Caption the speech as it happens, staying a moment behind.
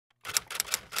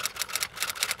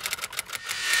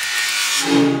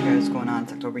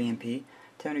everyone, it's October EMP. Today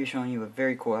I'm going to be showing you a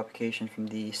very cool application from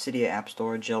the Cydia App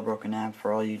Store, jailbroken app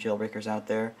for all you jailbreakers out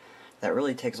there, that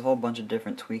really takes a whole bunch of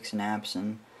different tweaks and apps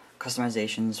and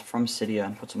customizations from Cydia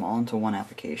and puts them all into one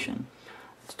application.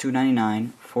 It's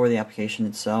 $2.99 for the application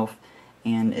itself,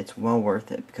 and it's well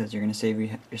worth it because you're going to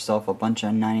save yourself a bunch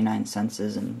of 99 cents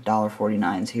and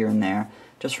 $1.49s here and there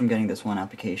just from getting this one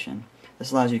application.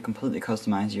 This allows you to completely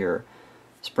customize your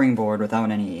springboard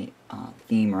without any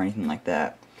theme or anything like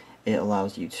that. It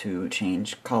allows you to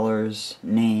change colors,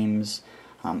 names,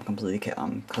 completely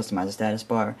customize the status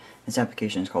bar. This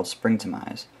application is called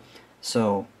Springtomize.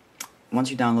 So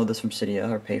once you download this from Cydia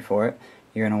or pay for it,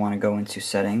 you're going to want to go into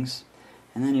settings,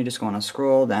 and then you're just going to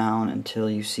scroll down until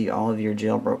you see all of your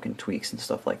jailbroken tweaks and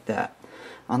stuff like that.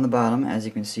 On the bottom, as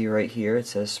you can see right here, it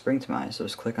says Springtomize, so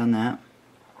just click on that,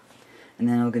 and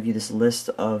then it'll give you this list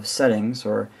of settings,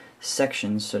 or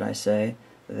sections should I say,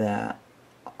 that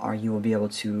you will be able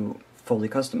to fully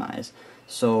customize.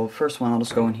 So first one, I'll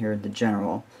just go in here into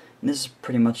general, and this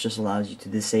pretty much just allows you to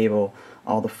disable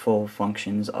all the full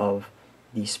functions of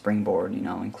the springboard,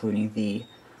 including the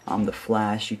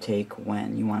flash you take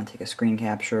when you want to take a screen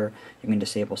capture. You can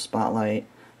disable spotlight,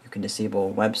 you can disable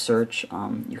web search,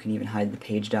 you can even hide the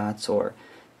page dots, or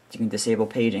you can disable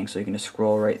paging so you can just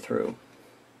scroll right through.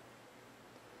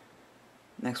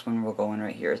 Next one we'll go in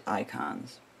right here is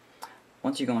icons.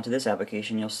 Once you go into this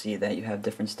application, you'll see that you have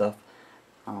different stuff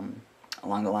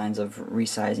along the lines of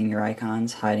resizing your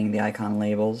icons, hiding the icon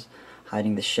labels,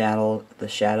 hiding the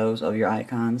shadows of your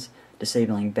icons,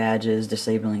 disabling badges,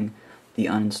 disabling the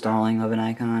uninstalling of an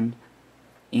icon,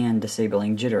 and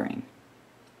disabling jittering.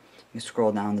 You can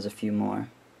scroll down, there's a few more.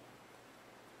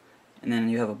 And then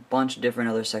you have a bunch of different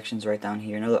other sections right down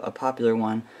here. A popular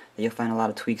one that you'll find a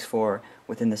lot of tweaks for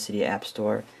within the Cydia App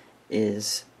Store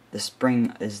is the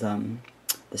status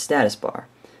bar.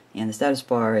 And the status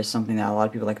bar is something that a lot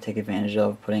of people like to take advantage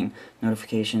of, putting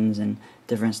notifications and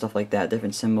different stuff like that,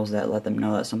 different symbols that let them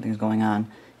know that something's going on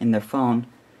in their phone.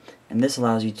 And this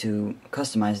allows you to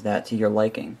customize that to your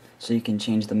liking. So you can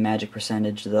change the magic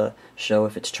percentage to show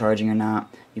if it's charging or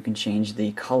not. You can change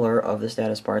the color of the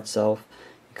status bar itself.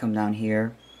 You come down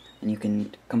here and you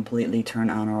can completely turn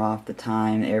on or off the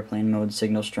time, airplane mode,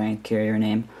 signal strength, carrier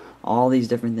name, all these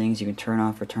different things you can turn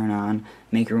off or turn on,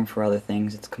 make room for other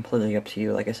things. It's completely up to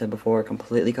you. Like I said before,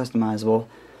 completely customizable.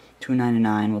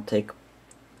 $2.99 will take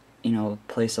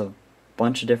place of a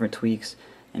bunch of different tweaks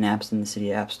and apps in the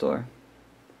Cydia App Store.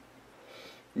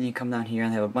 Then you come down here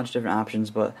and they have a bunch of different options,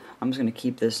 but I'm just going to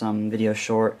keep this video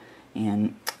short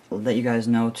and let you guys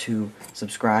know to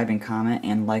subscribe and comment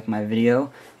and like my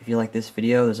video. If you like this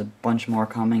video, there's a bunch more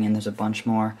coming, and there's a bunch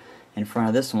more in front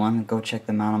of this one. Go check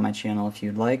them out on my channel if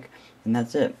you'd like. And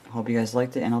that's it. Hope you guys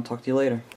liked it, and I'll talk to you later.